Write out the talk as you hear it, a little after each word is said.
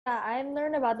Yeah, I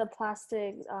learned about the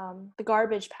plastic, the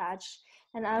garbage patch,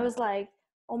 and I was like,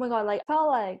 oh my God, like, I felt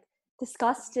like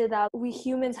disgusted that we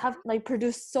humans have like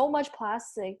produced so much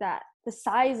plastic that the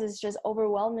size is just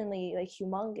overwhelmingly like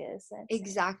humongous. And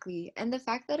Exactly. And the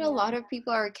fact that a lot yeah. of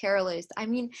people are careless. I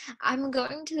mean, I'm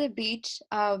going to the beach.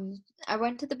 I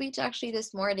went to the beach actually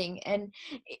this morning, and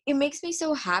it makes me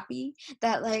so happy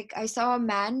that like I saw a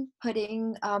man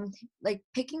putting like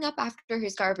picking up after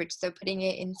his garbage, so putting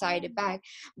it inside a bag.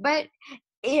 But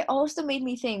it also made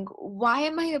me think, why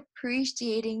am I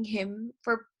appreciating him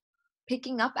for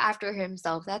picking up after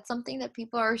himself? That's something that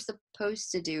people are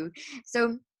supposed to do.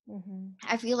 So Hmm.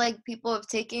 I feel like people have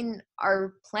taken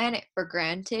our planet for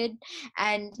granted,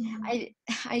 and Hmm. I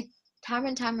time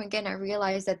and time again I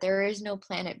realize that there is no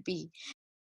planet B.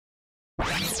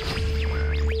 Hi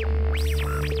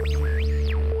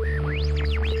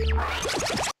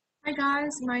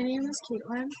guys, my name is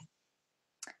Caitlin.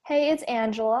 Hey, it's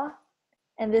Angela,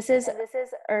 and this is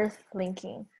Earth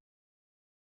Linking.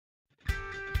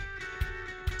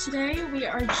 Today we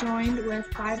are joined with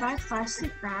Bye Bye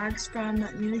Plastic Bags from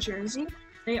New Jersey.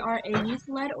 They are a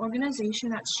youth-led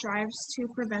organization that strives to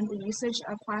prevent the usage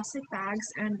of plastic bags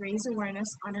and raise awareness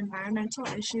on environmental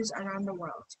issues around the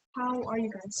world. How are you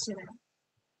guys today?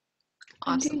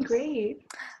 I'm doing Awesome. great.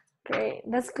 Great,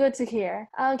 that's good to hear.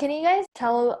 Can you guys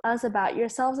tell us about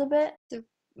yourselves a bit? So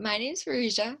my name's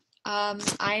Varija.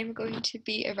 I'm going to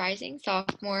be a rising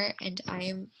sophomore, and I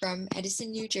am from Edison,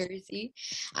 New Jersey.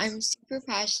 I'm super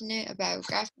passionate about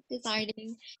graphic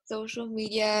designing, social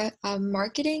media,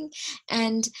 marketing,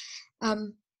 and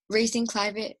um, raising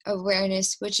climate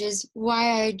awareness, which is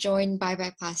why I joined Bye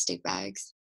Bye Plastic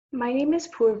Bags. My name is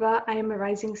Purva. I am a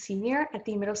rising senior at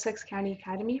the Middlesex County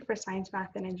Academy for Science,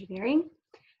 Math, and Engineering.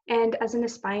 And as an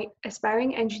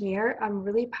aspiring engineer, I'm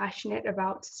really passionate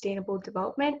about sustainable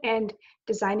development and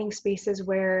designing spaces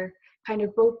where kind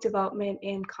of both development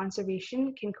and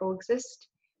conservation can coexist.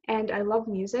 And I love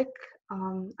music.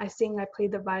 I sing, I play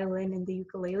the violin and the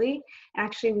ukulele, and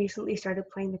actually recently started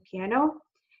playing the piano.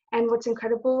 And what's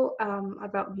incredible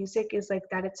about music is like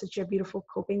that it's such a beautiful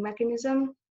coping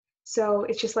mechanism. So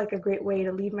it's just like a great way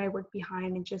to leave my work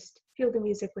behind and just feel the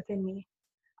music within me.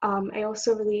 I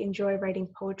also really enjoy writing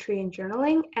poetry and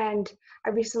journaling, and I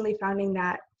recently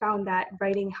found that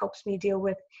writing helps me deal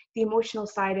with the emotional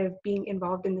side of being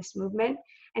involved in this movement,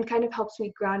 and kind of helps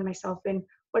me ground myself in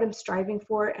what I'm striving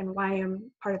for and why I'm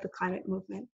part of the climate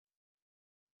movement.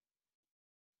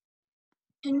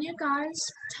 Can you guys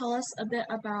tell us a bit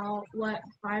about what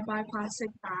Bye Bye Plastic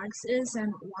Bags is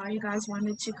and why you guys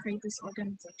wanted to create this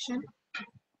organization?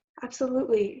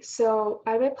 Absolutely. So,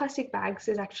 Bye Bye Plastic Bags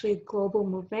is actually a global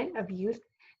movement of youth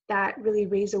that really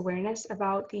raise awareness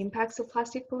about the impacts of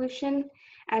plastic pollution.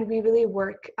 And we really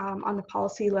work on the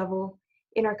policy level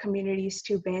in our communities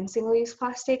to ban single use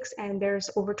plastics. And there's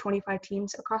over 25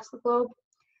 teams across the globe.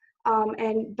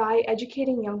 And by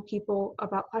educating young people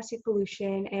about plastic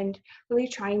pollution and really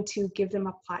trying to give them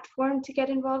a platform to get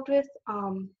involved with,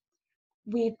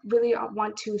 we really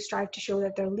want to strive to show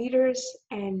that they're leaders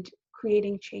and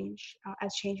creating change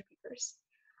as change makers.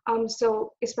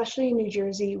 So especially in New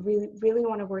Jersey, we really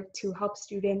want to work to help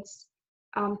students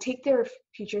take their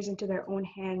futures into their own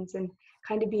hands and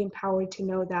kind of be empowered to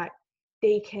know that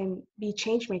they can be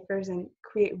change makers and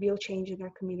create real change in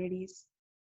their communities.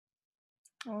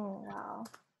 Oh, wow.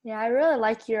 Yeah, I really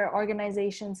like your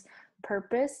organization's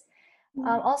purpose.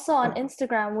 Also on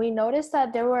Instagram, we noticed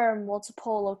that there were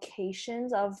multiple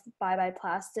locations of Bye Bye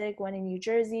Plastic, one in New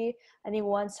Jersey, I think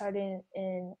one started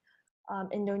in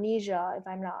Indonesia, if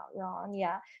I'm not wrong.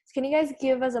 Yeah. So can you guys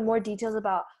give us more details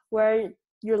about where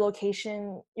your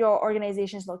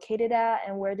organization is located at,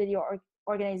 and where did your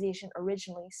organization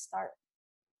originally start?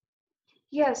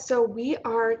 Yeah, so we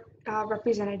are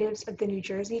representatives of the New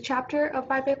Jersey chapter of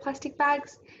Bye Bye Plastic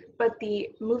Bags, but the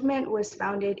movement was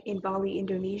founded in Bali,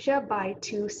 Indonesia by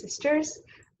two sisters,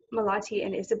 Malati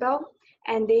and Isabel,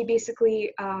 and they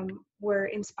basically were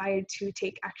inspired to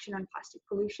take action on plastic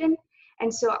pollution.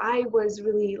 And so I was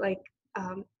really like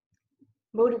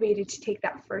motivated to take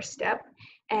that first step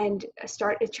and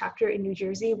start a chapter in New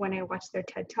Jersey when I watched their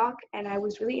TED Talk, and I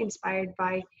was really inspired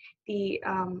by the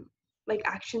like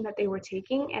action that they were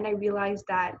taking, and I realized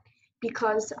that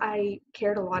because I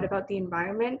cared a lot about the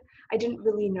environment, I didn't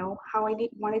really know how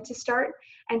wanted to start,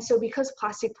 and so because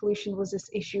plastic pollution was this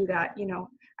issue that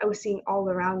I was seeing all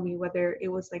around me, whether it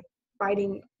was like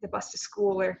riding the bus to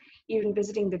school or even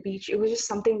visiting the beach, it was just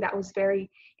something that was very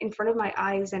in front of my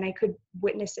eyes and I could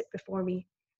witness it before me.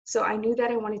 So I knew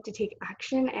that I wanted to take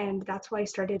action, and that's why I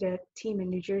started a team in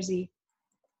New Jersey.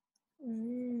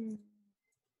 Mm.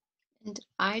 And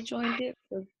I joined it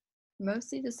for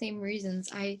mostly the same reasons.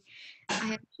 I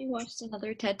actually watched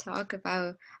another TED Talk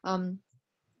about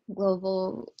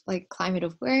global like climate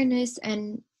awareness,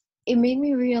 and it made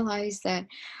me realize that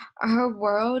our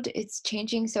world, it's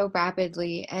changing so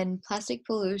rapidly, and plastic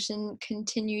pollution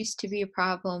continues to be a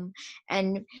problem,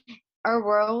 and our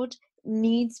world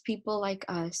needs people like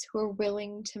us who are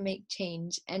willing to make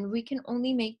change, and we can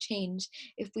only make change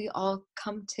if we all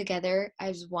come together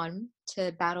as one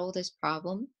to battle this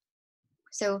problem.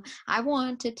 So I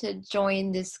wanted to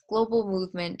join this global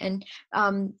movement and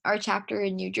our chapter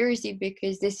in New Jersey,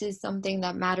 because this is something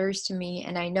that matters to me,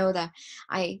 and I know that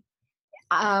I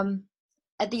um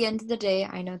at the end of the day,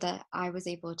 I know that I was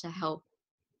able to help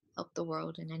the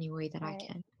world in any way that I Right.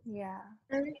 can. Yeah.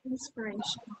 Very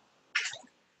inspirational.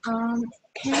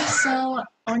 Okay, so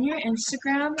on your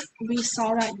Instagram, we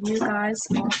saw that you guys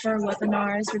offer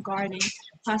webinars regarding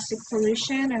plastic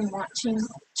pollution and wanting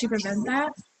to prevent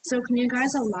that. So can you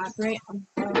guys elaborate on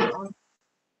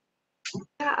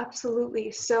Yeah,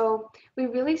 absolutely. So we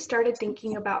really started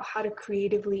thinking about how to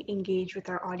creatively engage with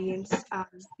our audience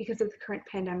because of the current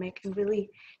pandemic, and really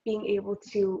being able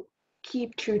to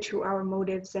keep true to our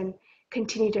motives and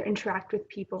continue to interact with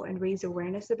people and raise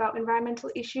awareness about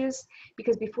environmental issues.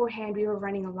 Because beforehand, we were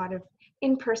running a lot of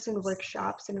in-person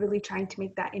workshops and really trying to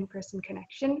make that in-person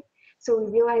connection. So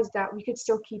we realized that we could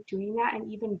still keep doing that and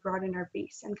even broaden our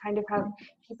base and kind of have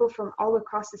people from all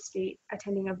across the state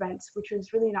attending events, which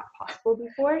was really not possible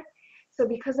before. So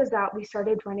because of that, we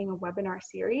started running a webinar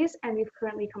series, and we've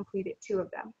currently completed 2 of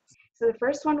them. So the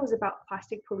first one was about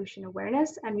plastic pollution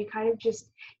awareness, and we kind of just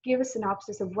gave a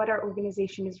synopsis of what our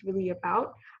organization is really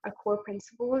about, our core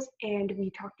principles, and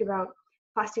we talked about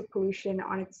plastic pollution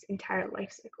on its entire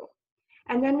life cycle.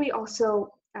 And then we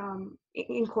also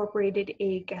incorporated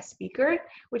a guest speaker,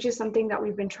 which is something that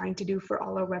we've been trying to do for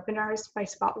all our webinars by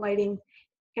spotlighting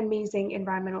amazing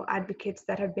environmental advocates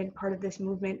that have been part of this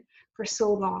movement for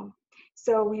so long.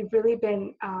 So we've really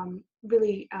been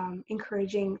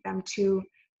encouraging them to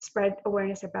spread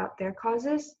awareness about their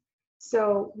causes.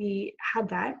 So we had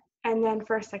that. And then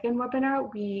for our second webinar,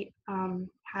 we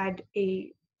had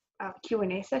a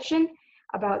Q&A session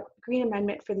about Green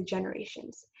Amendment for the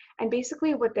Generations. And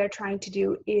basically what they're trying to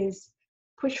do is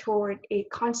push forward a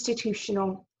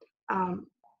constitutional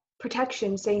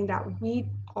protection saying that we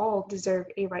all deserve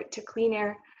a right to clean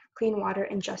air, clean water,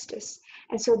 and justice.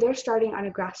 And so they're starting on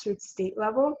a grassroots state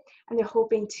level, and they're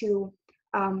hoping to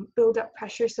build up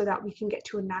pressure so that we can get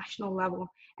to a national level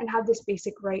and have this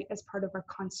basic right as part of our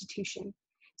constitution.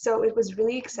 So it was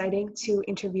really exciting to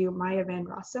interview Maya Van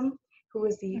Rossum, who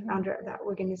was the founder of that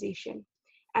organization.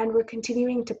 And we're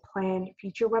continuing to plan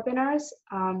future webinars.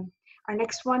 Our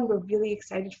next one we're really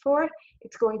excited for.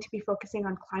 It's going to be focusing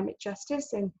on climate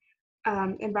justice and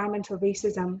environmental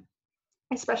racism,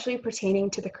 especially pertaining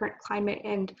to the current climate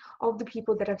and all of the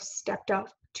people that have stepped up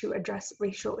to address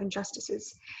racial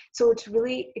injustices. So it's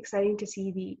really exciting to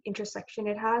see the intersection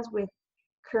it has with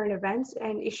current events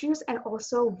and issues, and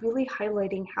also really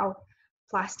highlighting how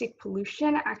plastic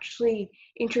pollution actually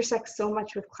intersects so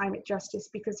much with climate justice,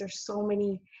 because there's so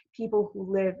many people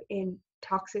who live in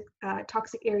toxic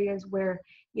areas where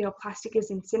plastic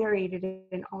is incinerated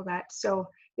and all that. So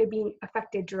they're being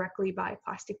affected directly by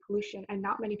plastic pollution, and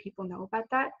not many people know about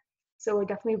that. So we're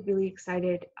definitely really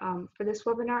excited for this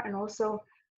webinar, and also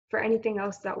for anything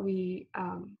else that we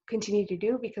continue to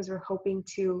do, because we're hoping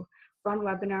to run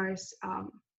webinars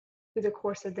through the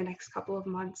course of the next couple of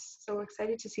months. So we're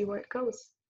excited to see where it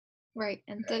goes. Right,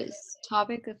 and this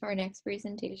topic of our next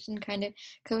presentation kind of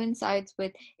coincides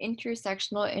with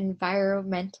intersectional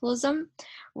environmentalism,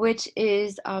 which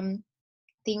is the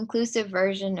inclusive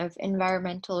version of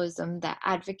environmentalism that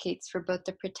advocates for both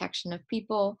the protection of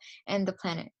people and the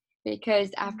planet. Because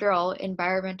after all,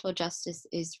 environmental justice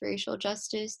is racial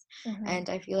justice, and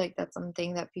I feel like that's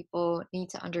something that people need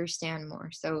to understand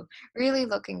more. So really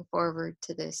looking forward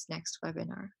to this next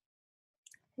webinar.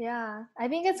 Yeah, I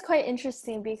think it's quite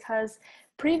interesting because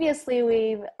previously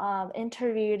we've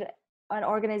interviewed an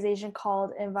organization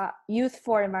called Youth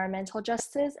for Environmental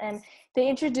Justice, and they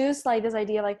introduced like this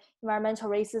idea of like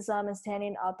environmental racism and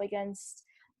standing up against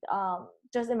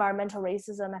just environmental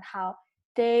racism, and how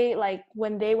they, like,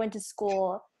 when they went to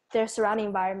school, their surrounding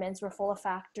environments were full of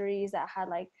factories that had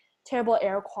like terrible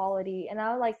air quality. And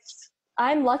I was like,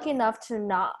 I'm lucky enough to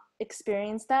not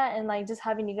experience that, and like just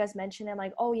having you guys mention it, I'm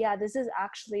like, oh yeah, this is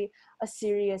actually a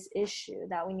serious issue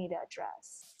that we need to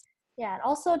address. Yeah, and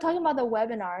also talking about the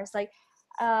webinars, like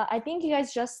I think you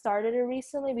guys just started it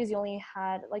recently because you only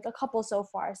had like a couple so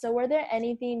far. So were there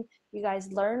anything you guys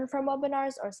learned from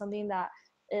webinars, or something that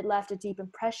it left a deep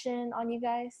impression on you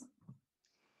guys?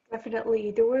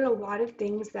 Definitely. There were a lot of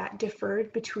things that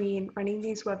differed between running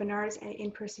these webinars and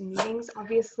in-person meetings.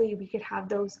 Obviously, we could have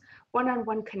those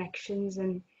one-on-one connections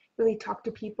and really talk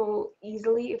to people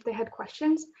easily if they had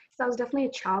questions. So that was definitely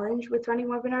a challenge with running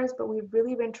webinars, but we've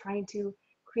really been trying to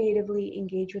creatively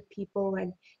engage with people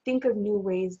and think of new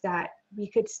ways that we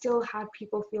could still have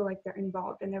people feel like they're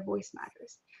involved and their voice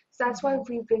matters. So that's why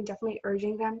we've been definitely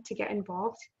urging them to get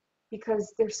involved,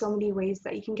 because there's so many ways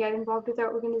that you can get involved with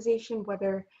our organization,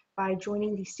 whether by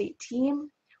joining the state team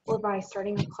or by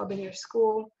starting a club in your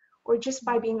school or just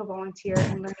by being a volunteer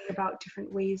and learning about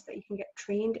different ways that you can get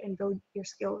trained and build your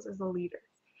skills as a leader.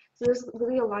 So there's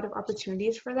really a lot of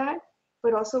opportunities for that,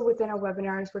 but also within our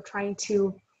webinars, we're trying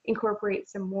to incorporate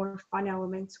some more fun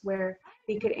elements where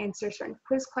they could answer certain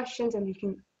quiz questions and we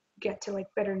can get to like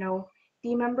better know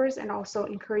the members, and also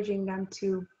encouraging them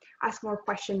to ask more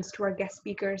questions to our guest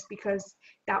speakers, because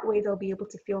that way they'll be able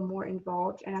to feel more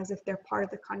involved and as if they're part of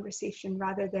the conversation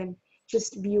rather than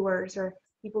just viewers or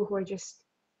people who are just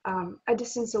a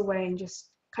distance away and just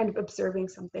kind of observing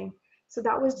something. So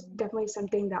that was definitely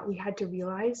something that we had to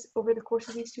realize over the course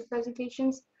of these two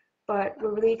presentations, but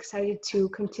we're really excited to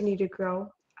continue to grow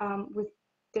with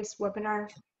this webinar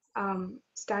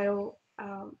style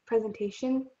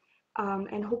presentation,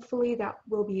 and hopefully that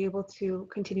we'll be able to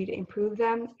continue to improve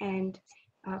them and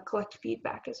collect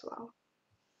feedback as well.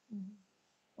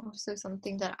 Also,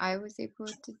 something that I was able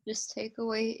to just take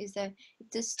away is that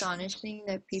it's astonishing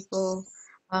that people,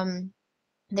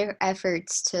 their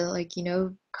efforts to like,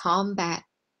 combat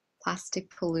plastic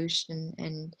pollution,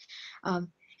 and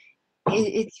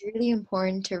it's really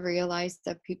important to realize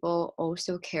that people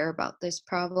also care about this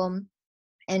problem.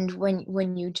 And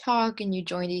when you talk and you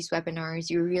join these webinars,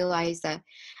 you realize that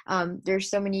there's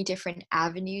so many different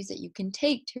avenues that you can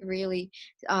take to really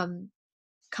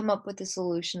come up with a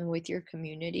solution with your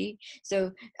community.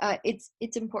 So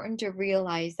it's important to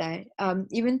realize that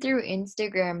even through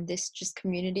Instagram, this just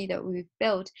community that we've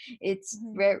built,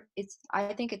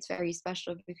 I think it's very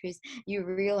special because you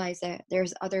realize that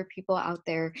there's other people out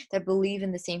there that believe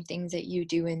in the same things that you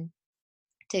do, and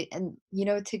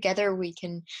together we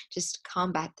can just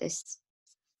combat this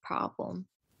problem.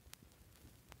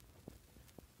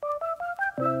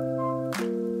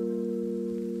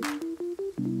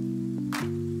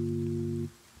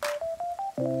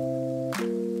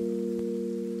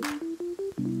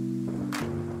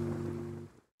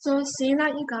 So seeing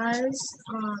that you guys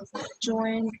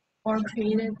joined or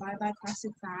created Bye Bye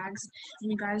Plastic Bags,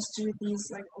 and you guys do these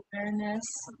like awareness,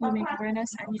 you make awareness,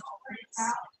 and you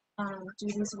always do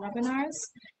these webinars,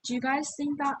 do you guys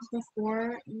think that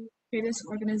before you create this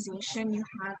organization, you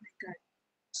had like a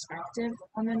perspective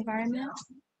on the environment?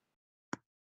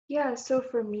 Yeah, so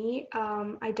for me,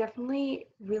 I definitely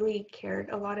really cared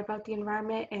a lot about the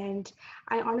environment, and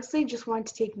I honestly just wanted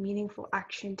to take meaningful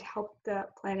action to help the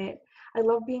planet. I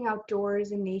love being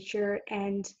outdoors in nature,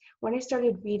 and when I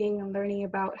started reading and learning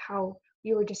about how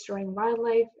we were destroying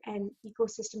wildlife and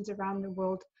ecosystems around the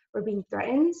world were being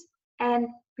threatened, and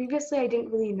previously I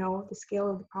didn't really know the scale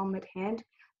of the problem at hand,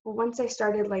 but once I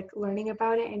started like learning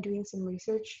about it and doing some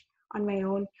research on my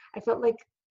own, I felt like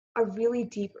a really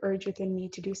deep urge within me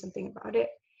to do something about it.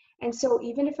 And so,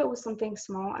 even if it was something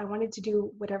small, I wanted to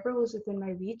do whatever was within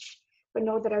my reach, but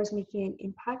know that I was making an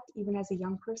impact even as a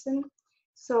young person.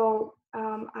 So,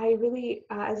 I really,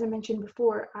 as I mentioned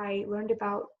before, I learned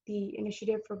about the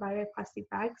initiative for bioplastic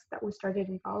bags that was started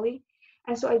in Bali.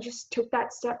 And so, I just took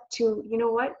that step to, you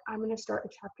know what, I'm going to start a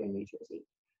chapter in New Jersey.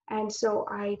 And so,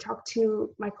 I talked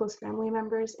to my close family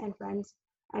members and friends,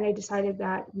 and I decided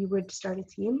that we would start a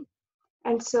team.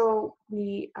 And so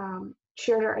we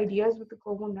shared our ideas with the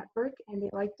global network and they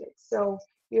liked it. So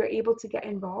we were able to get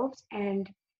involved and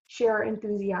share our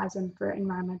enthusiasm for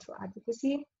environmental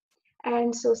advocacy.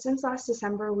 And so since last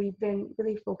December, we've been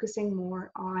really focusing more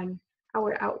on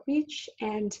our outreach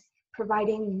and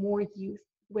providing more youth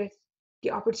with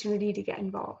the opportunity to get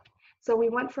involved. So we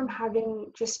went from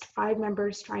having just 5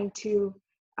 members trying to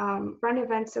run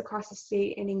events across the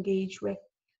state and engage with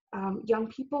young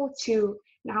people to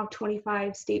now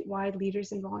 25 statewide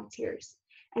leaders and volunteers.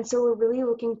 And so we're really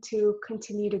looking to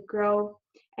continue to grow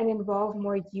and involve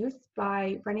more youth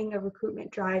by running a recruitment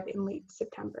drive in late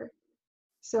September.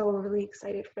 So we're really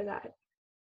excited for that.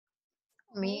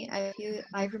 Me,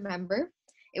 I remember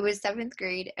it was 7th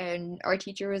grade and our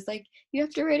teacher was like, you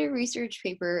have to write a research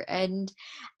paper, and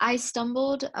I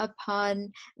stumbled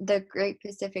upon the Great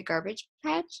Pacific Garbage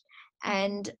Patch,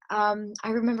 And I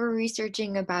remember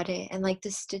researching about it, and like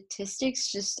the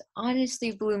statistics just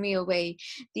honestly blew me away.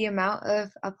 The amount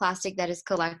of plastic that is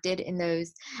collected in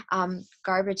those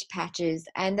garbage patches,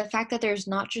 and the fact that there's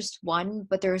not just one,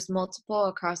 but there's multiple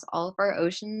across all of our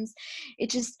oceans. It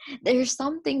just, there's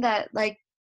something that like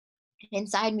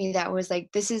inside me that was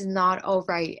like, this is not all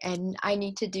right, and I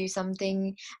need to do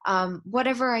something,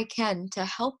 whatever I can to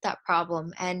help that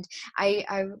problem. And I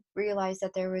realized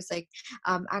that there was like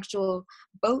actual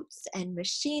boats and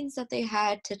machines that they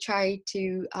had to try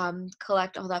to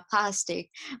collect all that plastic,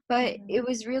 but Mhm. it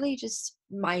was really just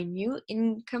minute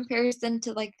in comparison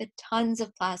to like the tons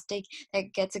of plastic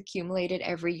that gets accumulated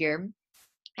every year.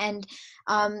 And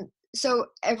so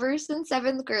ever since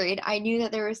seventh grade, I knew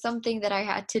that there was something that I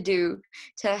had to do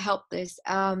to help this.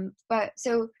 But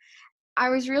so I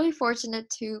was really fortunate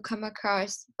to come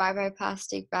across Bye Bye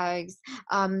Plastic Bags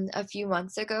a few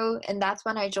months ago, and that's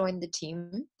when I joined the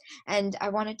team. And I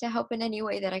wanted to help in any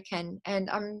way that I can. And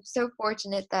I'm so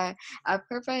fortunate that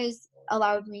Purva has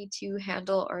allowed me to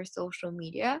handle our social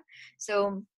media.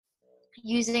 So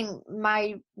using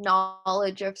my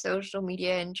knowledge of social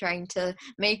media and trying to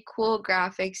make cool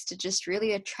graphics to just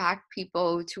really attract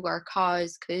people to our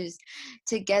cause, because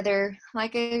together,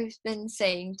 like I've been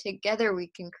saying, together we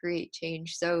can create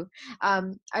change. So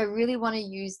I really want to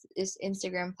use this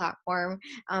Instagram platform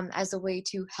as a way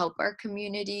to help our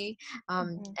community,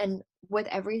 Mhm. and with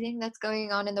everything that's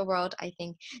going on in the world, I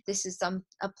think this is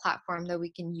a platform that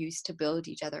we can use to build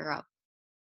each other up.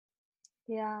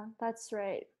 Yeah, that's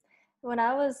right. When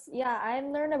I was, yeah, I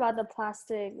learned about the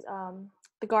plastic,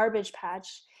 the garbage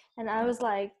patch, and I was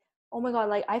like, oh my God,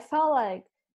 like I felt like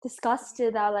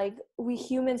disgusted that like we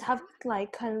humans have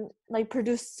like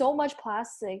produced so much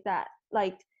plastic that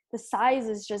like the size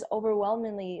is just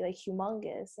overwhelmingly like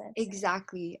humongous. And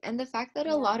Exactly. And the fact that a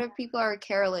yeah. lot of people are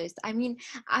careless. I mean,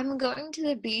 I'm going to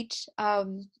the beach.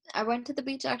 I went to the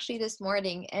beach actually this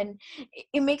morning, and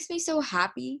it makes me so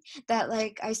happy that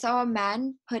like I saw a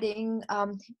man putting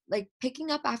like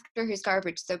picking up after his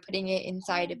garbage, so putting it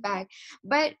inside a bag.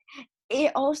 But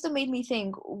it also made me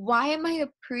think, why am I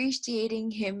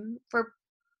appreciating him for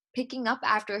picking up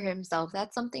after himself?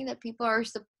 That's something that people are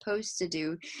supposed to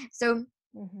do. So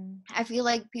Mhm. I feel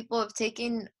like people have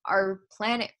taken our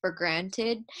planet for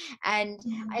granted, and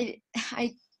Mhm. I,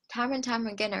 I, time and time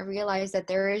again, I realize that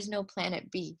there is no planet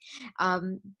B.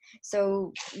 Um,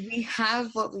 so we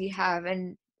have what we have,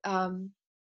 and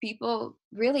people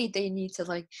really, they need to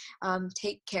like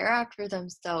take care after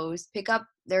themselves, pick up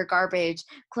their garbage,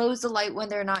 close the light when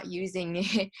they're not using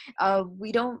it.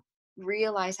 We don't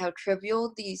realize how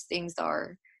trivial these things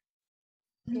are.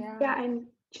 Yeah. Yeah, and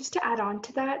just to add on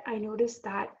to that, I noticed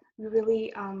that we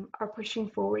really are pushing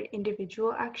forward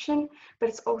individual action, but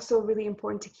it's also really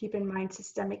important to keep in mind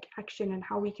systemic action and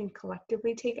how we can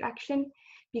collectively take action.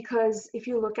 Because if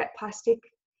you look at plastic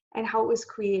and how it was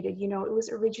created, it was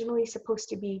originally supposed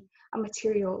to be a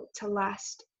material to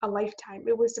last a lifetime.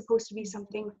 It was supposed to be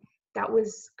something that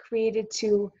was created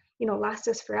to, last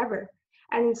us forever.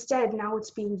 And instead, now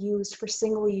it's being used for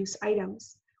single-use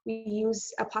items. We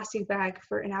use a plastic bag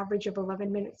for an average of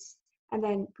 11 minutes and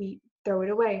then we throw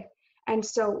it away. And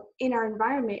so in our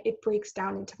environment, it breaks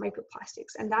down into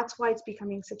microplastics. And that's why it's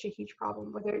becoming such a huge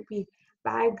problem, whether it be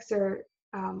bags or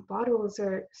bottles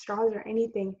or straws or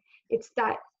anything. It's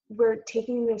that we're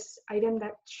taking this item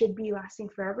that should be lasting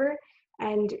forever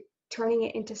and turning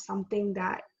it into something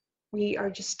that we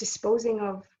are just disposing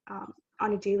of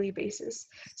on a daily basis.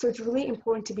 So it's really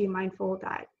important to be mindful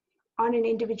that on an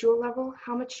individual level,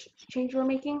 how much change we're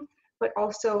making, but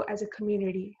also as a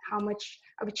community, how much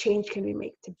of a change can we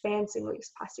make to ban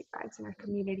single-use plastic bags in our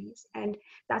communities. And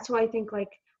that's why I think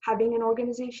like having an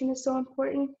organization is so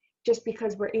important, just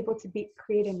because we're able to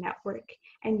create a network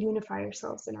and unify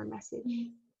ourselves in our message.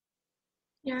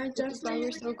 Yeah, Which is why we're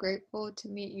definitely. so grateful to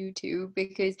meet you too,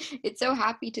 because it's so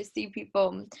happy to see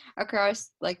people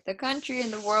across like the country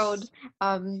and the world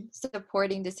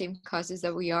supporting the same causes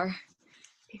that we are.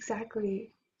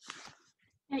 Exactly.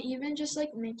 Yeah, even just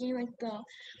like making like the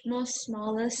most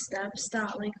smallest steps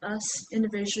that like us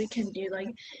individually can do, like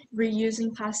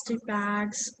reusing plastic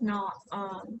bags, not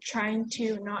trying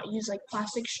to not use like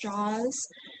plastic straws.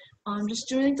 Just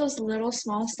doing like, those little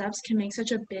small steps can make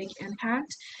such a big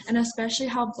impact, and especially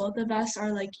how both of us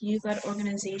are like youth-led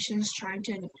organizations trying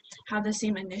to have the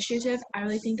same initiative. I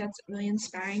really think that's really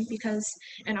inspiring because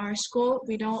in our school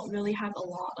we don't really have a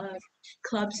lot of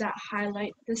clubs that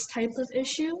highlight this type of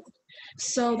issue.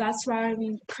 So that's why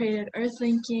we created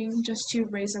Earthlinking, just to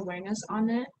raise awareness on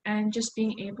it, and just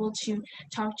being able to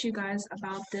talk to you guys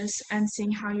about this and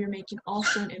seeing how you're making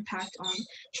also an impact on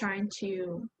trying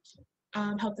to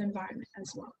help the environment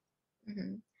as well.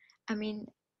 Mm-hmm. I mean,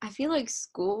 I feel like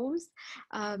schools,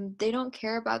 they don't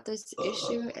care about this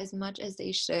issue as much as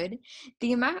they should.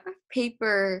 The amount of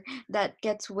paper that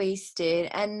gets wasted,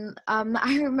 and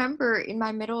I remember in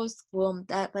my middle school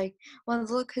that like when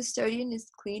the custodian is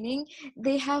cleaning,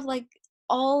 they have like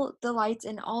all the lights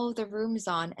in all of the rooms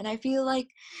on, and I feel like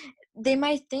they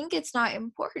might think it's not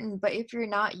important, but if you're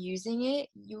not using it,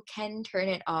 you can turn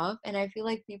it off. And I feel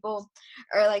like people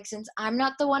are like, since I'm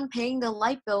not the one paying the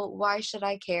light bill, why should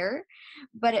I care?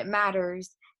 But it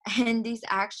matters. And these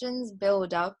actions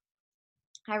build up.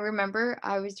 I remember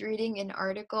I was reading an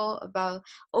article about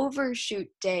Overshoot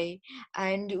Day,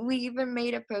 and we even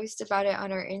made a post about it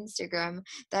on our Instagram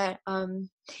that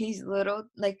these little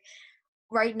like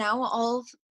right now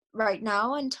right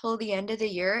now until the end of the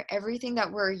year, everything that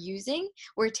we're using,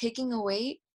 we're taking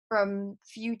away from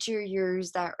future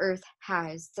years that Earth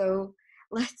has. So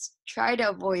let's try to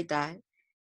avoid that.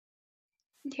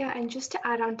 Yeah, and just to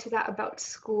add on to that about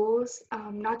schools,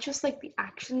 not just like the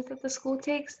actions that the school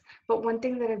takes, but one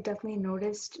thing that I've definitely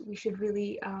noticed we should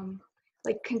really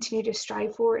like continue to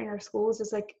strive for in our schools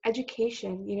is like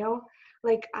education, you know?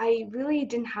 Like I really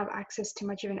didn't have access to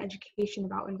much of an education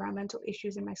about environmental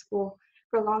issues in my school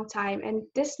for a long time. And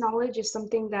this knowledge is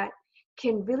something that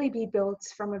can really be built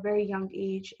from a very young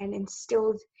age and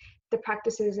instilled the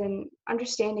practices and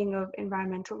understanding of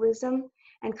environmentalism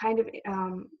and kind of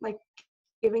like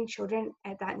giving children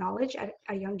at that knowledge at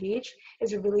a young age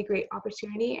is a really great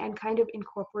opportunity, and kind of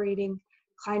incorporating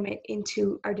climate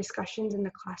into our discussions in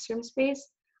the classroom space.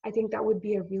 I think that would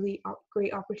be a really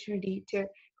great opportunity to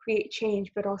create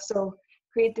change, but also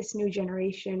create this new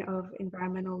generation of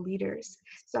environmental leaders.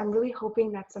 So I'm really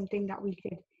hoping that's something that we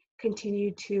could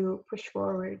continue to push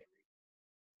forward.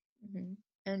 Mhm.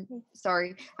 And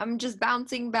sorry, I'm just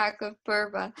bouncing back of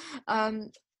Purva.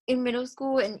 In middle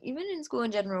school and even in school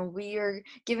in general, we are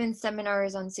given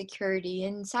seminars on security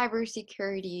and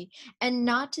cybersecurity. And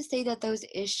not to say that those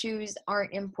issues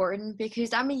aren't important,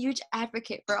 because I'm a huge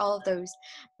advocate for all of those.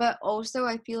 But also,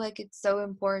 I feel like it's so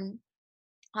important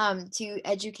to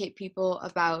educate people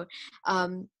about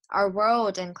our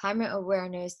world and climate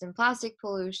awareness and plastic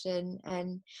pollution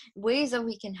and ways that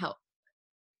we can help.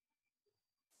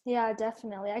 Yeah,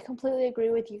 definitely. I completely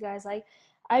agree with you guys. Like,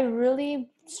 I really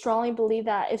strongly believe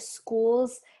that if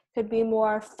schools could be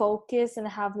more focused and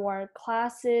have more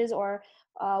classes or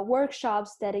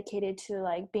workshops dedicated to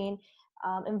like being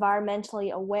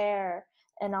environmentally aware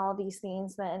and all these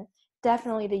things, then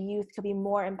definitely the youth could be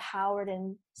more empowered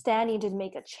and standing to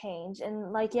make a change.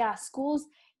 And like, yeah, schools,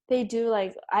 they do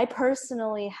like, I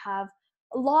personally have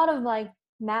a lot of like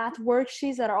math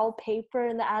worksheets that are all paper,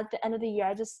 and at the end of the year,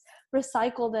 I just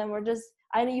recycle them, or just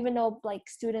I don't even know like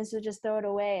students who just throw it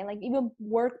away, and like even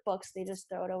workbooks they just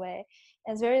throw it away.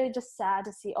 And it's very just sad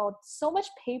to see so much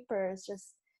paper is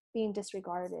just being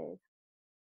disregarded.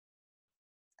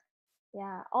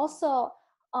 Yeah, also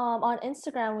on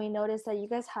Instagram we noticed that you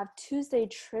guys have Tuesday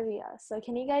trivia, so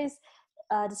can you guys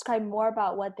describe more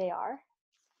about what they are?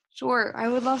 Sure, I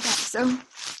would love that. So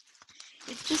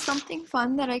it's just something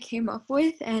fun that I came up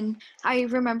with, and I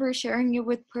remember sharing it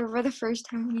with Purva the first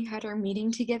time we had our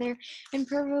meeting together, and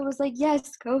Purva was like,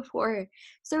 yes, go for it.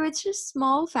 So it's just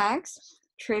small facts,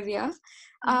 trivia,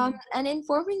 and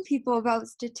informing people about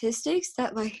statistics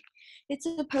that like it's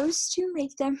supposed to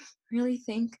make them really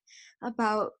think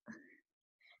about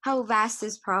how vast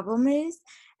this problem is,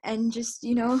 and just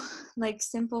like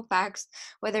simple facts,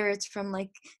 whether it's from like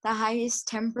the highest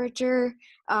temperature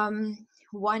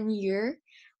 1 year,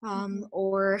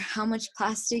 or how much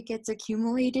plastic gets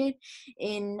accumulated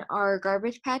in our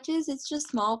garbage patches. It's just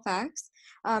small facts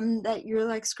that you're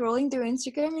like scrolling through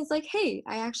Instagram. It's like, hey,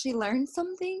 I actually learned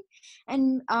something.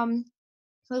 And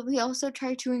what we also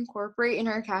try to incorporate in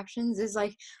our captions is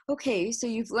like, okay, so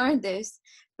you've learned this,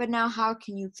 but now how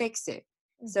can you fix it?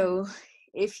 So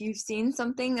if you've seen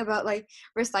something about like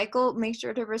recycle, make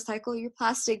sure to recycle your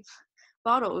plastic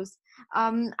bottles.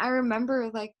 I remember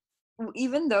like,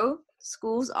 even though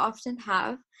schools often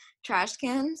have trash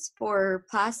cans for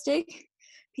plastic,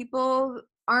 people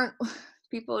aren't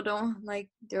people don't like,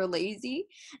 they're lazy,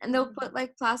 and they'll put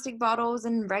like plastic bottles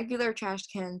in regular trash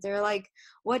cans. They're like,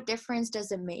 what difference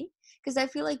does it make? Because I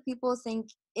feel like people think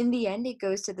in the end it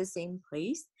goes to the same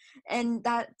place, and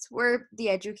that's where the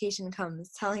education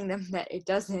comes, telling them that it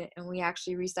doesn't, and we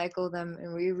actually recycle them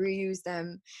and we reuse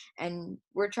them, and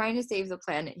we're trying to save the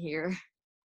planet here.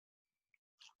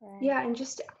 Right. Yeah, and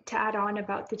just to add on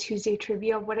about the Tuesday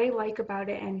trivia, what I like about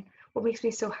it and what makes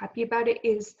me so happy about it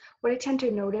is what I tend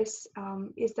to notice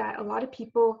is that a lot of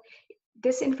people,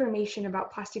 this information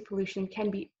about plastic pollution can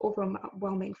be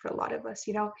overwhelming for a lot of us.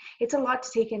 It's a lot to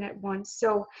take in at once.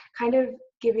 So kind of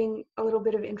giving a little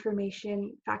bit of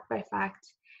information fact by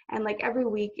fact, and like every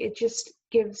week, it just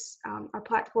gives our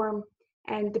platform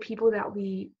and the people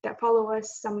that follow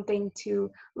us something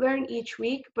to learn each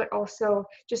week, but also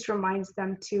just reminds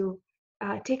them to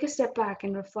take a step back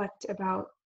and reflect about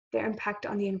their impact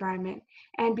on the environment.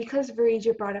 And because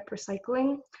Varija brought up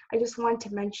recycling, I just want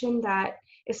to mention that,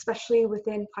 especially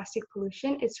within plastic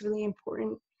pollution, it's really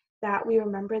important that we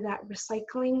remember that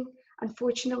recycling,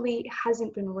 unfortunately,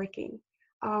 hasn't been working.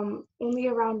 Only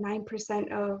around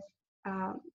 9% of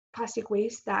plastic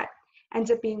waste that ends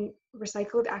up being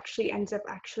recycled actually ends up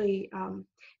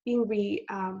being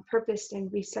repurposed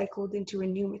and recycled into a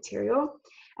new material.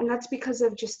 And that's because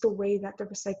of just the way that the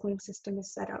recycling system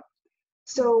is set up.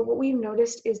 So what we've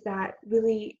noticed is that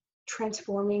really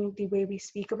transforming the way we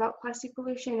speak about plastic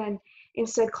pollution and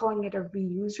instead calling it a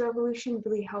reuse revolution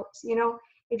really helps.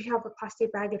 If you have a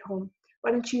plastic bag at home,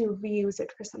 why don't you reuse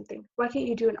it for something? Why can't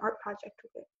you do an art project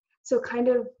with it? So kind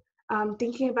of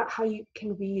thinking about how you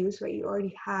can reuse what you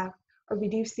already have or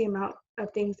reduce the amount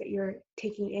of things that you're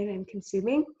taking in and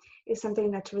consuming is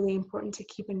something that's really important to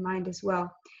keep in mind as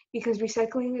well. Because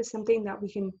recycling is something that we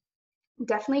can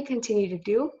definitely continue to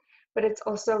do, but it's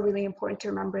also really important to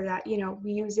remember that,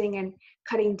 reusing and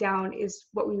cutting down is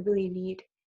what we really need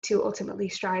to ultimately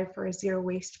strive for a zero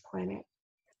waste planet.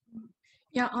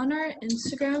 Yeah, on our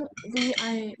Instagram,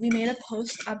 we made a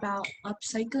post about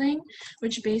upcycling,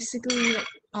 which basically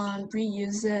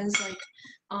reuses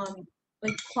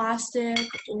like plastic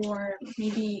or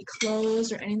maybe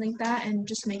clothes or anything like that, and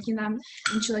just making them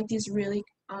into like these really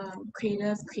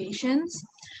creative creations.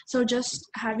 So just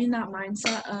having that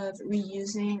mindset of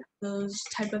reusing those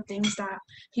type of things that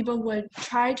people would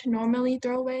try to normally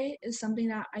throw away is something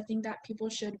that I think that people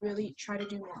should really try to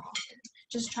do more often.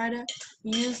 Just try to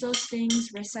reuse those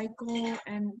things, recycle,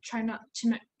 and try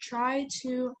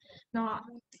to not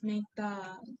make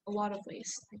a lot of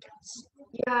waste, I guess.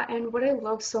 Yeah, and what I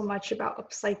love so much about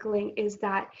upcycling is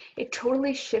that it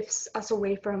totally shifts us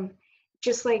away from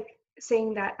just like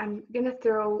saying that I'm gonna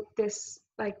throw this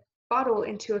like bottle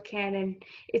into a can and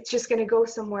it's just gonna go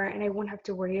somewhere and I won't have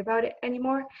to worry about it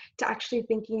anymore, to actually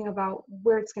thinking about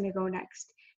where it's gonna go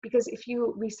next. Because if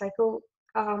you recycle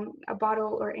a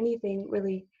bottle or anything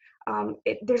really,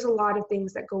 there's a lot of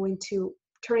things that go into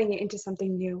turning it into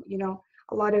something new.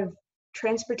 A lot of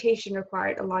transportation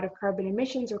required, a lot of carbon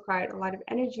emissions required, a lot of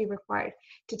energy required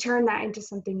to turn that into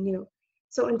something new.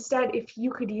 So instead, if you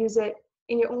could use it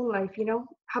in your own life,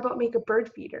 how about make a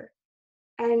bird feeder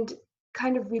and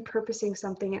kind of repurposing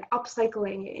something and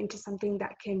upcycling it into something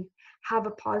that can have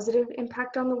a positive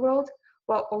impact on the world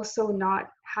while also not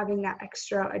having that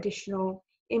extra additional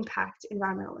impact,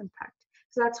 environmental impact.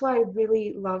 So that's why I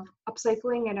really love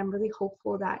upcycling, and I'm really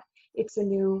hopeful that it's a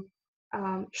new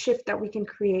shift that we can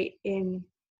create in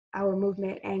our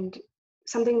movement and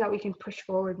something that we can push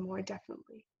forward more,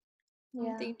 definitely.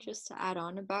 Yeah. I think just to add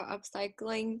on about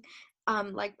upcycling,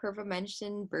 like Purva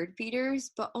mentioned, bird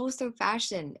feeders, but also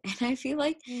fashion. And I feel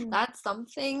like that's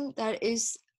something that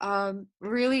is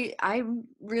really, I'm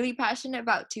really passionate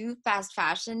about too, fast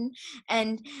fashion.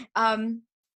 And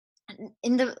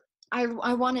in the I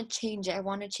want to change it. I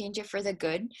want to change it for the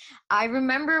good. I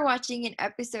remember watching an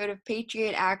episode of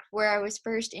Patriot Act where I was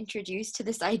first introduced to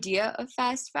this idea of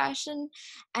fast fashion,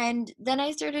 and then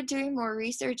I started doing more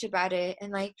research about it.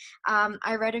 And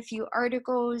I read a few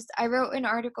articles. I wrote an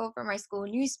article for my school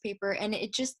newspaper, and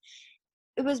it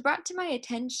was brought to my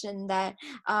attention that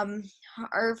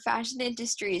our fashion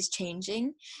industry is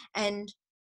changing, and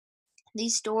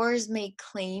these stores may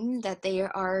claim that they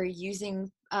are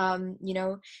using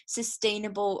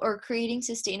sustainable or creating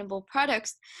sustainable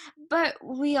products, but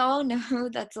we all know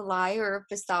that's a lie or a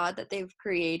facade that they've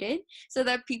created so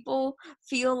that people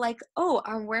feel like, oh,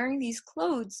 I'm wearing these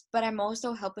clothes but I'm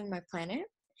also helping my planet.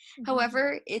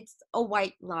 However, it's a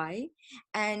white lie,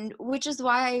 and which is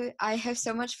why I have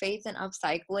so much faith in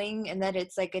upcycling and that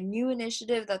it's like a new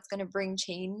initiative that's going to bring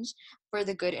change for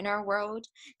the good in our world,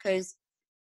 because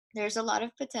there's a lot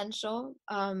of potential,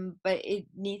 but it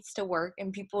needs to work,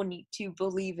 and people need to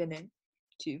believe in it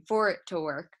for it to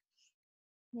work.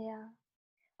 Yeah,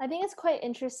 I think it's quite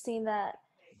interesting that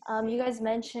you guys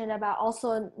mentioned about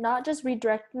also not just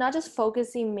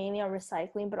focusing mainly on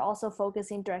recycling, but also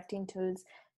focusing directing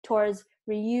towards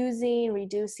reusing,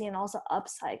 reducing, and also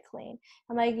upcycling.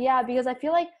 I'm like, yeah, because I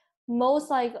feel like most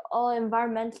like all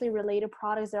environmentally related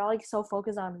products, they're all like so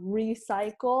focused on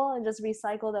recycle and just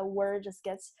recycle, that word just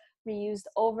gets reused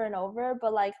over and over.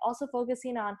 But like also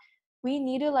focusing on, we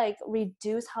need to like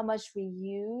reduce how much we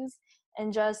use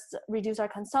and just reduce our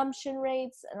consumption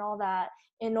rates and all that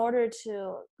in order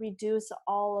to reduce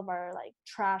all of our like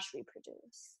trash we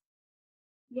produce.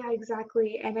 Yeah,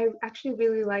 exactly. And I actually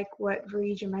really like what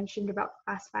Varija mentioned about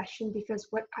fast fashion, because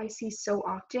what I see so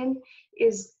often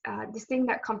is this thing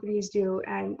that companies do,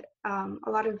 and a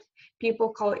lot of people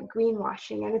call it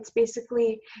greenwashing. And it's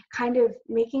basically kind of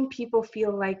making people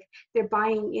feel like they're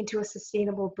buying into a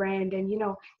sustainable brand. And,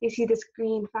 they see this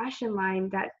green fashion line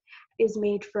that is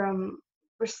made from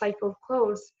recycled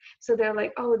clothes. So they're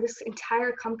like, oh, this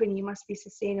entire company must be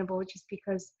sustainable just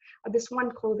because of this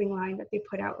one clothing line that they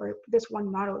put out, or this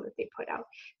one model that they put out.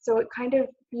 So it kind of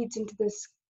feeds into this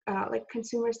like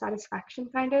consumer satisfaction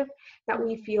kind of, that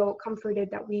we feel comforted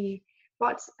that we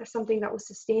bought something that was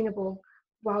sustainable,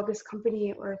 while this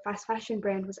company or fast fashion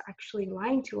brand was actually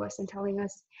lying to us and telling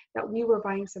us that we were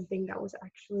buying something that was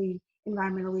actually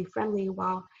environmentally friendly,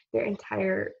 while their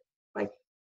entire like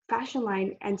fashion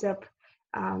line ends up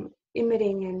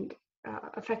emitting and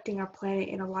affecting our planet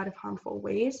in a lot of harmful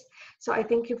ways. So I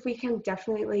think if we can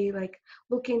definitely like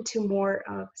look into more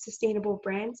of sustainable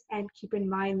brands, and keep in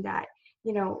mind that,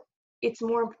 it's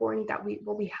more important that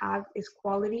what we have is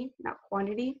quality, not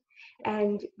quantity,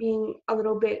 and being a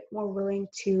little bit more willing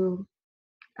to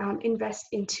invest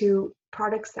into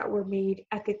products that were made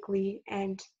ethically,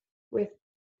 and with,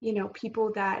 people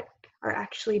that are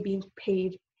actually being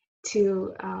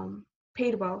to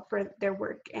paid well for their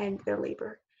work and their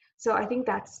labor. So I think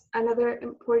that's another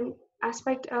important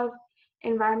aspect of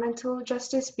environmental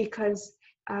justice, because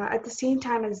at the same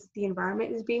time as the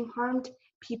environment is being harmed,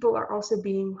 people are also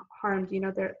being harmed.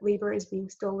 Their labor is being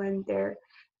stolen. They're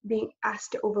being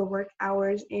asked to overwork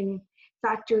hours in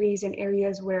factories and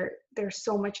areas where there's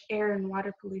so much air and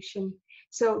water pollution.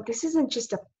 So this isn't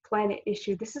just a planet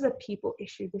issue. This is a people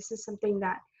issue. This is something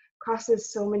that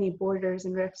crosses so many borders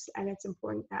and rifts, and it's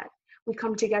important that we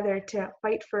come together to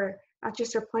fight for not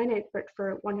just our planet, but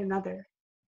for one another.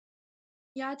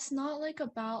 Yeah, it's not like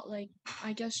about like,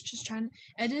 I guess just trying,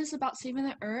 it is about saving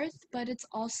the earth, but it's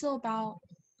also about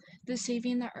the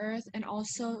saving the earth and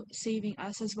also saving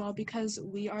us as well, because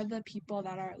we are the people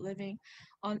that are living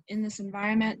in this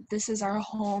environment. This is our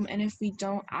home, and if we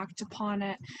don't act upon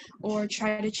it or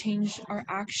try to change our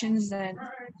actions, then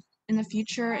in the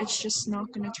future it's just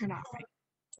not going to turn out right.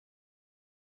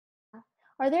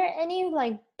 Are there any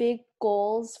like big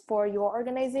goals for your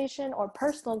organization or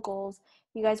personal goals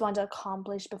you guys want to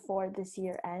accomplish before this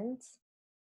year ends?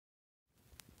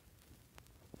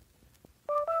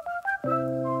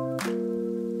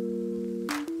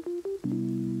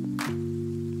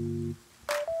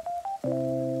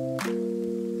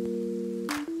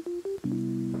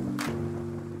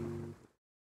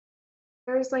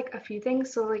 There's like a few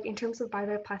things. So like in terms of bye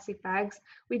bye plastic bags,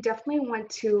 we definitely want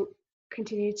to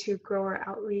continue to grow our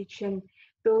outreach and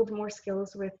build more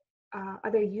skills with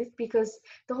other youth, because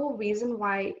the whole reason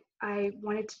why I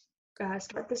wanted to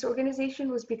start this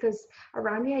organization was because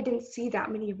around me I didn't see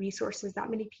that many resources, that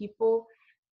many people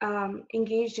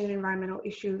engaged in environmental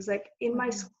issues. Like in my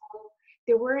school,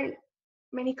 there weren't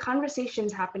many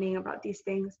conversations happening about these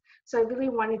things. So I really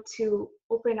wanted to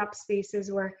open up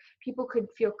spaces where people could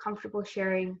feel comfortable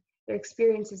sharing their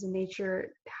experiences in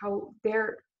nature, how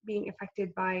they're being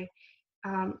affected by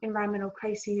environmental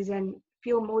crises, and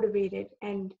feel motivated,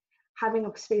 and having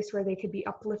a space where they could be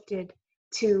uplifted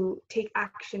to take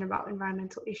action about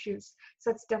environmental issues.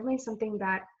 So that's definitely something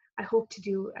that I hope to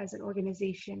do as an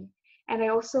organization. And I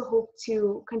also hope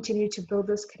to continue to build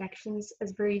those connections.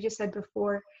 As Varija said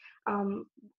before, um,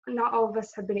 not all of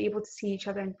us have been able to see each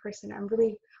other in person. I'm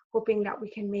really hoping that we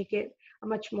can make it a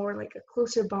much more like a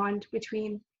closer bond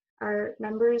between our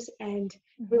members, and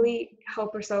really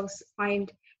help ourselves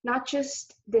find not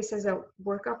just this as a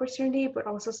work opportunity, but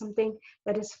also something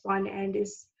that is fun and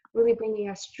is really bringing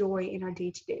us joy in our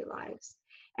day-to-day lives.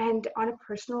 And on a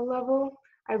personal level,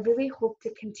 I really hope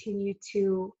to continue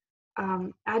to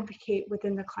advocate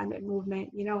within the climate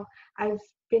movement. I've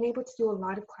been able to do a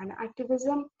lot of climate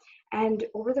activism, and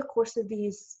over the course of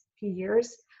these few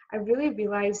years, I really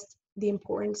realized the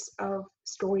importance of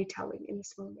storytelling in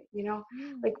this movement.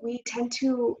 Like we tend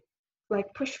to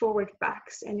like push forward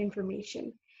facts and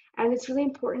information, and it's really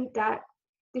important that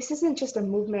this isn't just a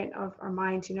movement of our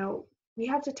minds. We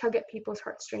have to tug at people's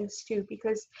heartstrings too,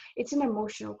 because it's an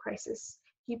emotional crisis.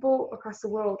 People across the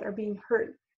world are being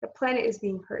hurt. The planet is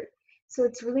being hurt. So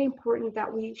it's really important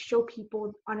that we show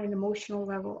people on an emotional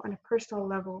level, on a personal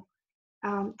level,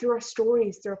 through our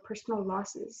stories, through our personal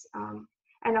losses,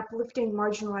 and uplifting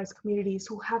marginalized communities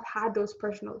who have had those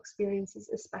personal experiences,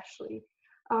 especially.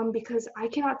 Because I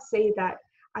cannot say that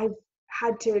I've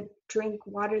had to drink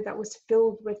water that was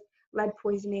filled with lead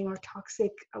poisoning or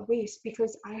toxic waste,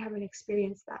 because I haven't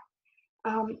experienced that.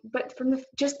 But from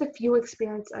just the few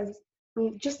experiences,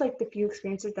 just like the few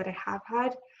experiences that I have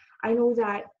had, I know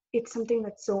that it's something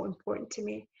that's so important to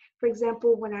me. For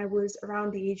example, when I was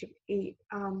around the age of 8,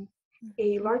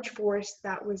 a large forest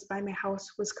that was by my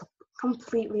house was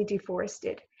completely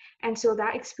deforested. And so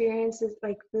that experience is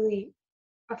like really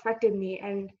affected me,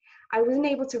 and I wasn't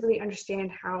able to really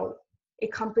understand how a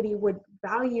company would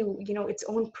value, its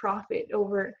own profit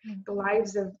over the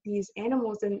lives of these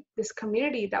animals and this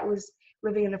community that was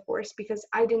living in the forest, because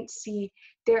I didn't see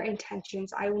their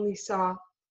intentions. I only saw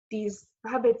these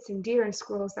rabbits and deer and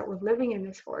squirrels that were living in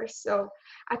this forest. So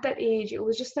at that age, it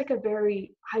was just like a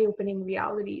very eye-opening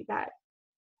reality that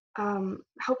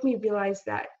helped me realize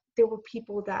that there were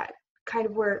people that kind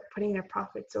of were putting their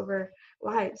profits over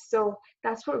lives. So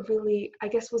that's what really, I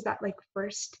guess, was that like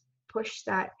first push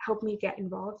that helped me get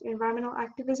involved in environmental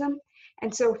activism.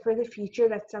 And so for the future,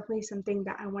 that's definitely something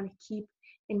that I want to keep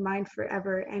in mind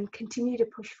forever and continue to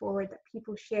push forward, that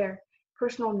people share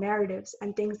personal narratives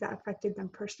and things that affected them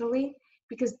personally,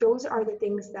 because those are the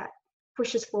things that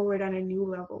push us forward on a new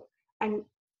level and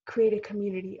create a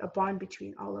community, a bond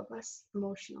between all of us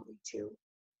emotionally too.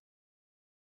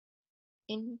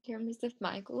 In terms of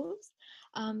my goals,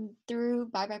 through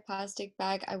Bye Bye Plastic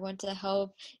Bag, I want to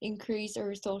help increase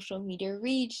our social media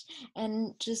reach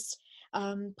and just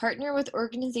partner with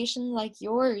organizations like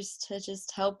yours to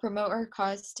just help promote our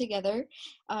cause together.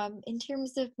 In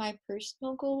terms of my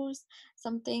personal goals,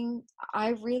 something I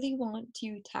really want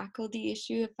to tackle the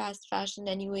issue of fast fashion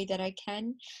any way that I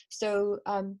can. So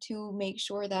to make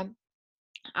sure that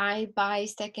I buy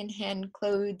secondhand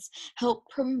clothes, help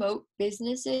promote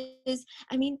businesses.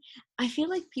 I mean, I feel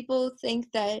like people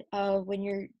think that when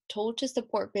you're told to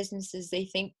support businesses, they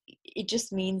think it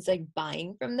just means like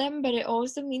buying from them, but it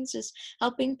also means just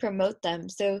helping promote them.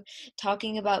 So,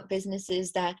 talking about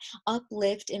businesses that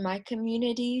uplift in my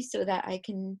community so that I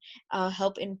can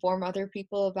help inform other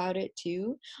people about it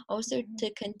too. Also,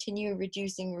 to continue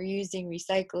reducing, reusing,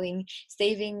 recycling,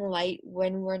 saving light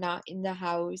when we're not in the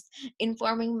house,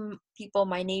 informing people,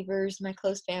 my neighbors, my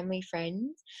close family,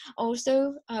 friends.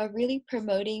 Also, really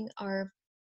promoting our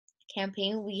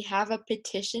campaign. We have a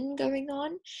petition going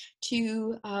on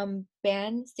to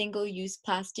ban single-use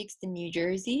plastics in New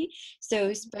Jersey.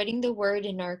 So spreading the word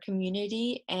in our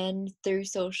community and through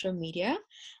social media.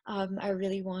 I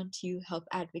really want to help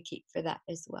advocate for that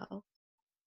as well.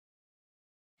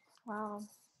 Wow.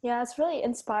 Yeah, it's really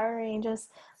inspiring just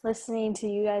listening to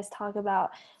you guys talk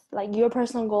about like your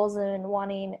personal goals and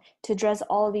wanting to address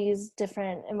all these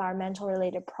different environmental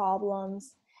related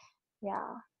problems.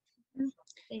 Yeah.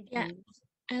 Thank Yeah, you.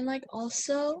 and like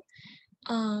also,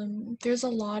 there's a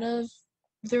lot of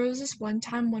there was this one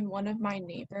time when one of my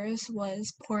neighbors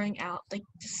was pouring out like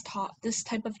this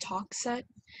type of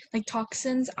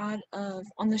toxins out of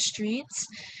on the streets,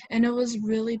 and it was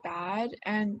really bad.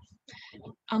 And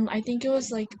I think it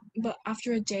was like, but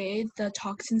after a day the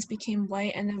toxins became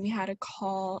white, and then we had to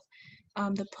call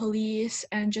the police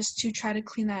and just to try to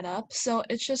clean that up. So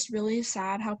it's just really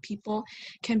sad how people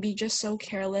can be just so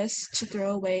careless to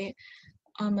throw away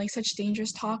like such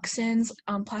dangerous toxins,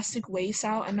 plastic waste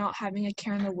out, and not having a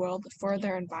care in the world for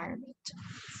their environment.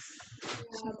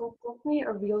 Yeah, that's definitely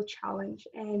a real challenge.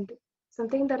 And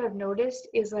something that I've noticed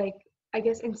is like, I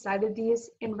guess inside of these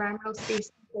environmental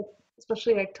spaces, like,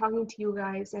 especially like talking to you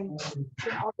guys and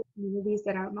in all the communities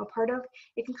that I'm a part of,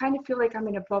 it can kind of feel like I'm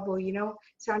in a bubble,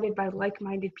 surrounded by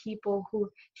like-minded people who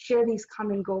share these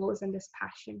common goals and this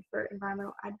passion for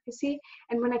environmental advocacy.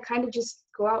 And when I kind of just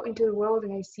go out into the world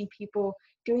and I see people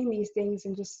doing these things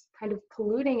and just kind of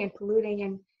polluting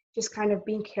and just kind of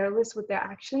being careless with their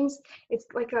actions, it's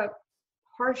like a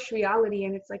harsh reality,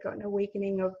 and it's like an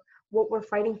awakening of what we're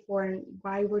fighting for and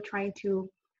why we're trying to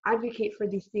advocate for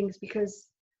these things, because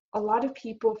a lot of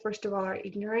people, first of all, are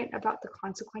ignorant about the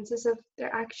consequences of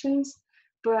their actions,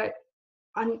 but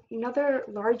another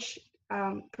large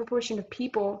proportion of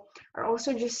people are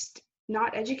also just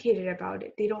not educated about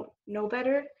it. They don't know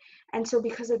better. And so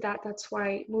because of that, that's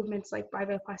why movements like Buy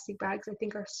Buy Plastic Bags, I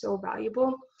think, are so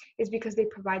valuable, is because they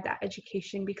provide that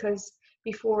education. Because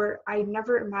before, I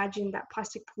never imagined that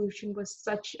plastic pollution was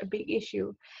such a big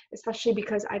issue, especially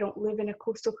because I don't live in a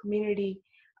coastal community.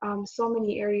 So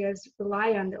many areas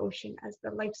rely on the ocean as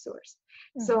the life source.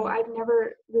 So I've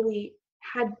never really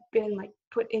had been like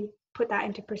put that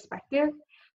into perspective.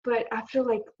 But after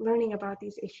like learning about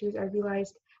these issues, I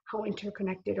realized how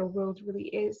interconnected our world really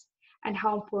is, and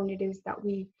how important it is that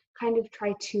we kind of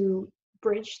try to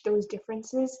bridge those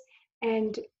differences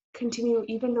and continue,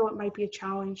 even though it might be a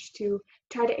challenge, to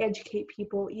try to educate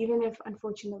people, even if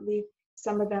unfortunately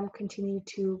some of them continue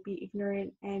to be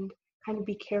ignorant and kind of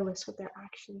be careless with their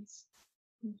actions.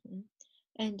 Mhm.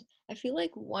 And I feel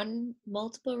like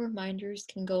multiple reminders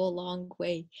can go a long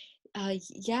way.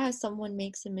 Yeah, someone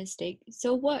makes a mistake.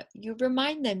 So what? You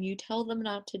remind them, you tell them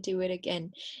not to do it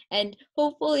again. And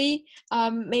hopefully,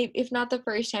 maybe if not the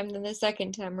first time, then the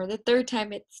second time or the third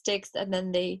time it sticks, and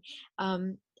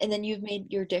then you've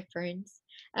made your difference.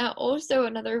 Also,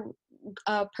 another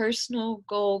personal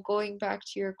goal, going back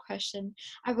to your question,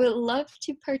 I would love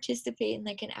to participate in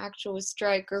like an actual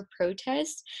strike or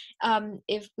protest.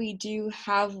 If we do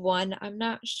have one, I'm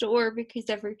not sure because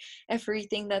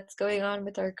everything that's going on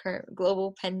with our current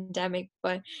global pandemic,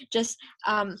 but just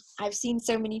I've seen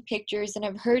so many pictures and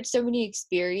I've heard so many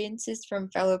experiences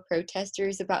from fellow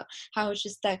protesters about how it's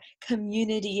just that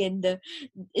community and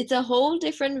it's a whole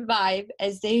different vibe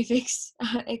as they've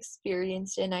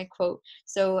experienced, and I quote.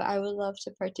 So I would love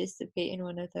to participate in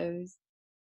one of those.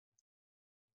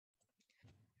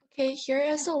 Okay, here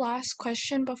is the last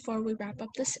question before we wrap up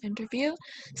this interview.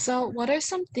 So, what are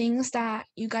some things that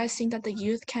you guys think that the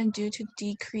youth can do to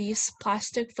decrease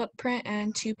plastic footprint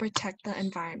and to protect the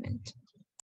environment?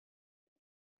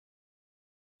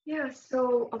 Yeah,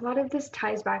 so a lot of this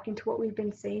ties back into what we've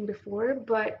been saying before,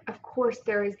 but of course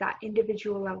there is that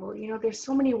individual level. You know, there's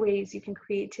so many ways you can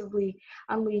creatively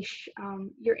unleash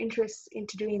your interests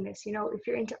into doing this. You know, if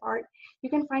you're into art, you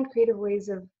can find creative ways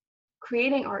of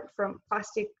creating art from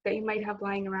plastic that you might have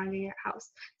lying around in your house.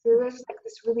 So there's like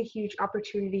this really huge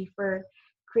opportunity for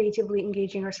creatively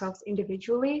engaging ourselves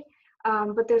individually,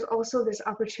 but there's also this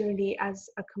opportunity as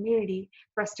a community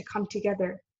for us to come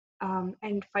together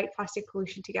and fight plastic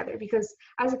pollution together. Because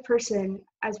as a person,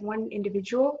 as one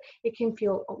individual, it can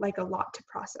feel like a lot to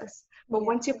process. But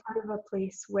once you're part of a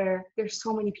place where there's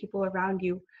so many people around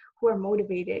you who are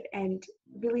motivated and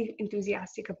really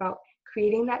enthusiastic about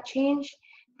creating that change,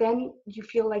 then you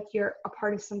feel like you're a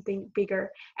part of something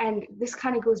bigger. And this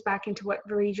kind of goes back into what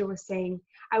Varija was saying.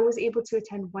 I was able to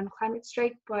attend one climate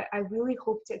strike, but I really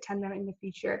hope to attend them in the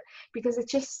future because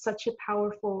it's just such a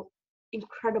powerful,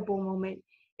 incredible moment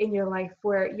in your life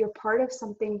where you're part of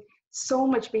something so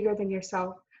much bigger than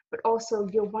yourself, but also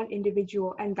you're one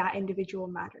individual and that individual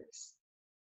matters.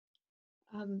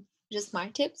 Just my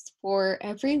tips for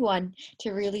everyone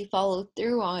to really follow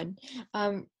through on.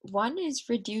 One is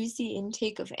reduce the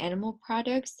intake of animal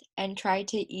products and try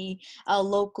to eat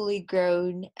locally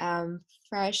grown,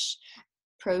 fresh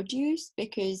produce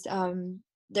because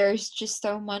there's just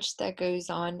so much that goes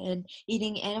on, and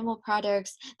eating animal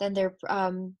products, then their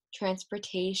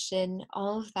transportation,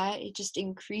 all of that, it just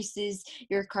increases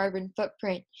your carbon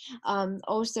footprint.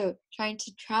 Also trying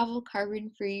to travel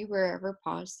carbon free wherever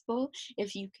possible.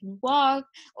 If you can walk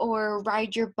or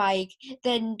ride your bike,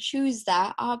 then choose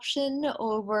that option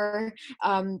over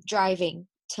driving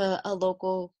to a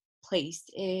local place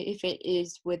if it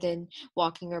is within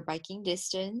walking or biking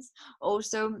distance.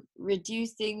 Also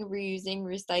reducing, reusing,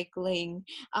 recycling,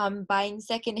 buying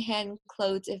secondhand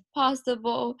clothes if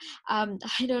possible. I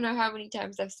don't know how many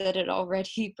times I've said it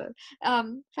already, but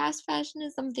fast fashion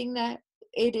is something that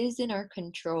it is in our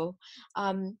control.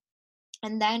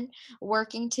 And then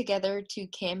working together to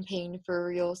campaign for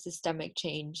real systemic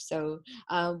change. So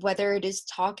whether it is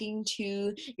talking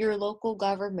to your local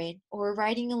government or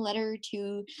writing a letter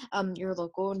to your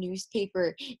local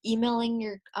newspaper, emailing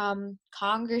your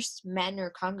congressmen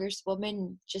or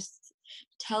congresswomen, just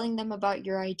telling them about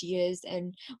your ideas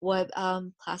and what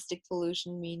plastic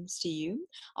pollution means to you.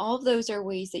 All of those are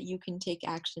ways that you can take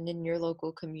action in your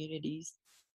local communities.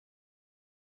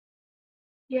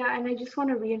 Yeah, and I just want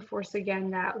to reinforce again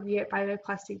that we at Bye Bye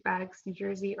Plastic Bags New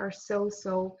Jersey are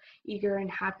so eager and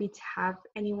happy to have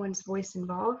anyone's voice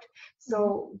involved.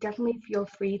 So definitely feel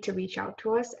free to reach out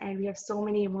to us. And we have so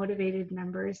many motivated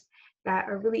members that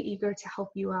are really eager to help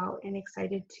you out and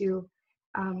excited to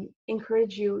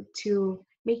encourage you to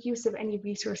make use of any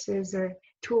resources or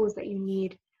tools that you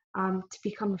need to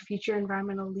become a future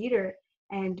environmental leader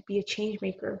and be a change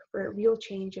maker for real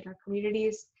change in our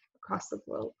communities across the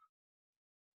globe.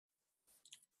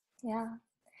 Yeah.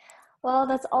 Well,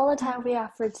 that's all the time we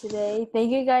have for today.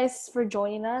 Thank you guys for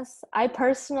joining us. I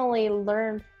personally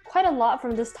learned quite a lot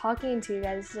from just talking to you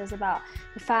guys just about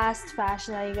the fast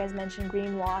fashion that you guys mentioned,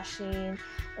 greenwashing,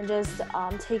 and just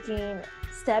taking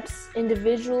steps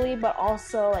individually, but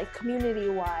also like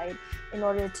community-wide in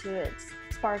order to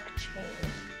spark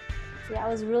change. So yeah,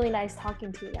 it was really nice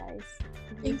talking to you guys.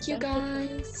 Thank you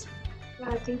guys.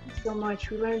 Yeah, thank you so much.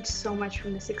 We learned so much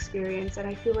from this experience, and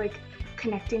I feel like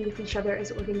connecting with each other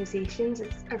as organizations,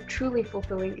 it's a truly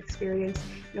fulfilling experience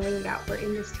knowing that we're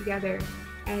in this together,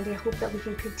 and I hope that we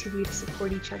can continue to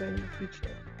support each other in the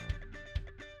future.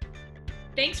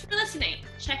 Thanks for listening.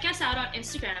 Check us out on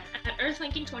Instagram at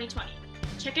Earthlinking 2020.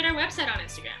 Check out our website on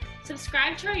Instagram.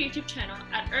 Subscribe to our YouTube channel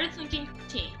at Earthlinking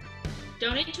Team.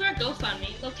 Donate to our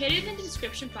GoFundMe located in the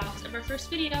description box of our first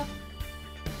video.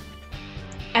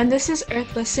 And this is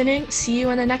Earthlistening. See you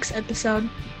in the next episode.